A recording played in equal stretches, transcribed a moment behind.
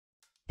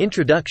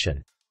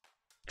Introduction.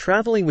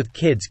 Traveling with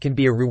kids can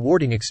be a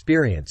rewarding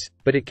experience,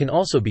 but it can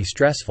also be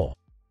stressful.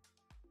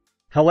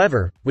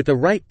 However, with the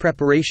right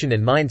preparation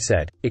and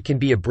mindset, it can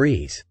be a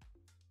breeze.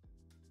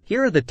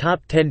 Here are the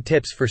top 10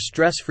 tips for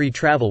stress-free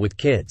travel with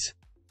kids.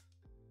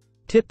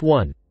 Tip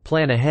 1.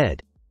 Plan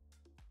ahead.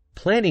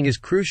 Planning is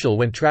crucial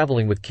when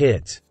traveling with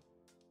kids.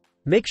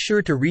 Make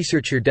sure to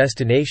research your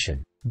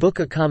destination, book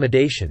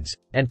accommodations,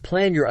 and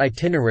plan your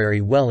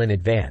itinerary well in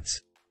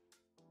advance.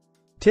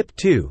 Tip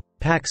 2.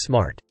 Pack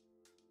smart.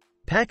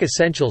 Pack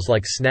essentials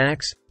like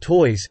snacks,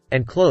 toys,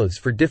 and clothes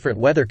for different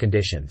weather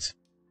conditions.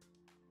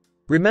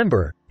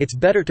 Remember, it's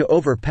better to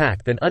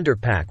overpack than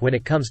underpack when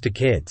it comes to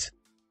kids.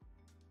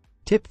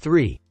 Tip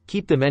 3.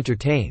 Keep them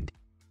entertained.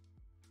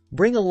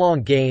 Bring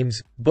along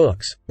games,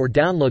 books, or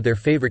download their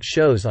favorite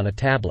shows on a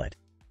tablet.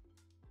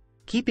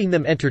 Keeping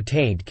them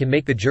entertained can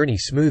make the journey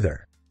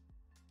smoother.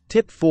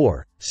 Tip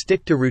 4.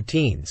 Stick to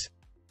routines.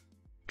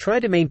 Try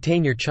to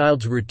maintain your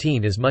child's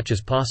routine as much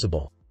as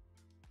possible.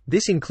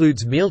 This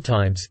includes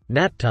mealtimes,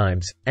 nap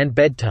times, and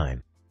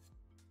bedtime.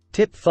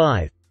 Tip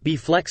 5. Be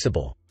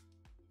flexible.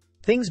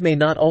 Things may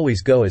not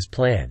always go as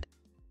planned.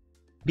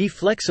 Be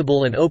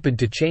flexible and open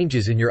to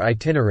changes in your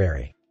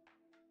itinerary.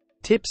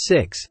 Tip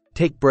 6.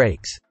 Take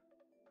breaks.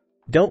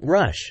 Don't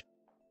rush.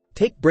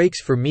 Take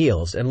breaks for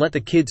meals and let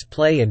the kids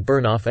play and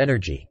burn off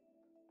energy.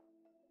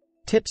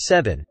 Tip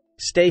 7.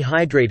 Stay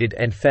hydrated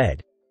and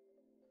fed.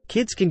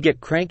 Kids can get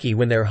cranky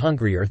when they're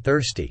hungry or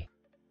thirsty.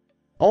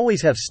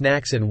 Always have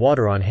snacks and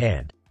water on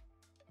hand.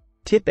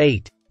 Tip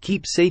 8.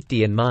 Keep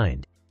safety in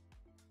mind.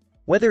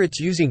 Whether it's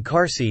using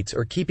car seats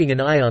or keeping an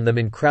eye on them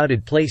in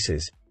crowded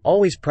places,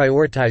 always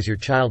prioritize your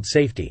child's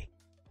safety.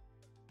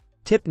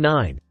 Tip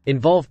 9.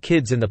 Involve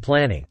kids in the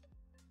planning.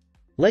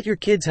 Let your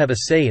kids have a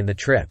say in the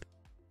trip.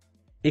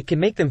 It can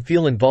make them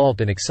feel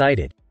involved and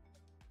excited.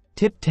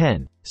 Tip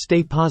 10.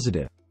 Stay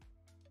positive.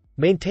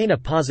 Maintain a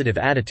positive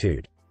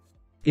attitude.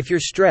 If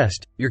you're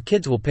stressed, your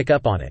kids will pick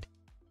up on it.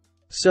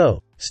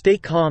 So, stay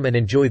calm and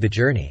enjoy the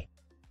journey.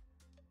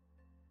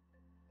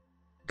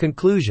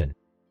 Conclusion.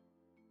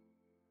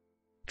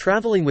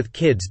 Traveling with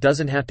kids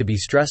doesn't have to be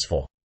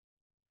stressful.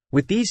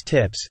 With these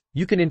tips,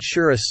 you can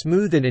ensure a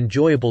smooth and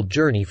enjoyable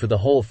journey for the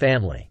whole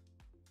family.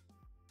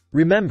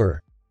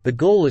 Remember, the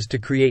goal is to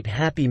create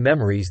happy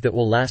memories that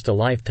will last a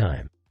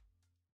lifetime.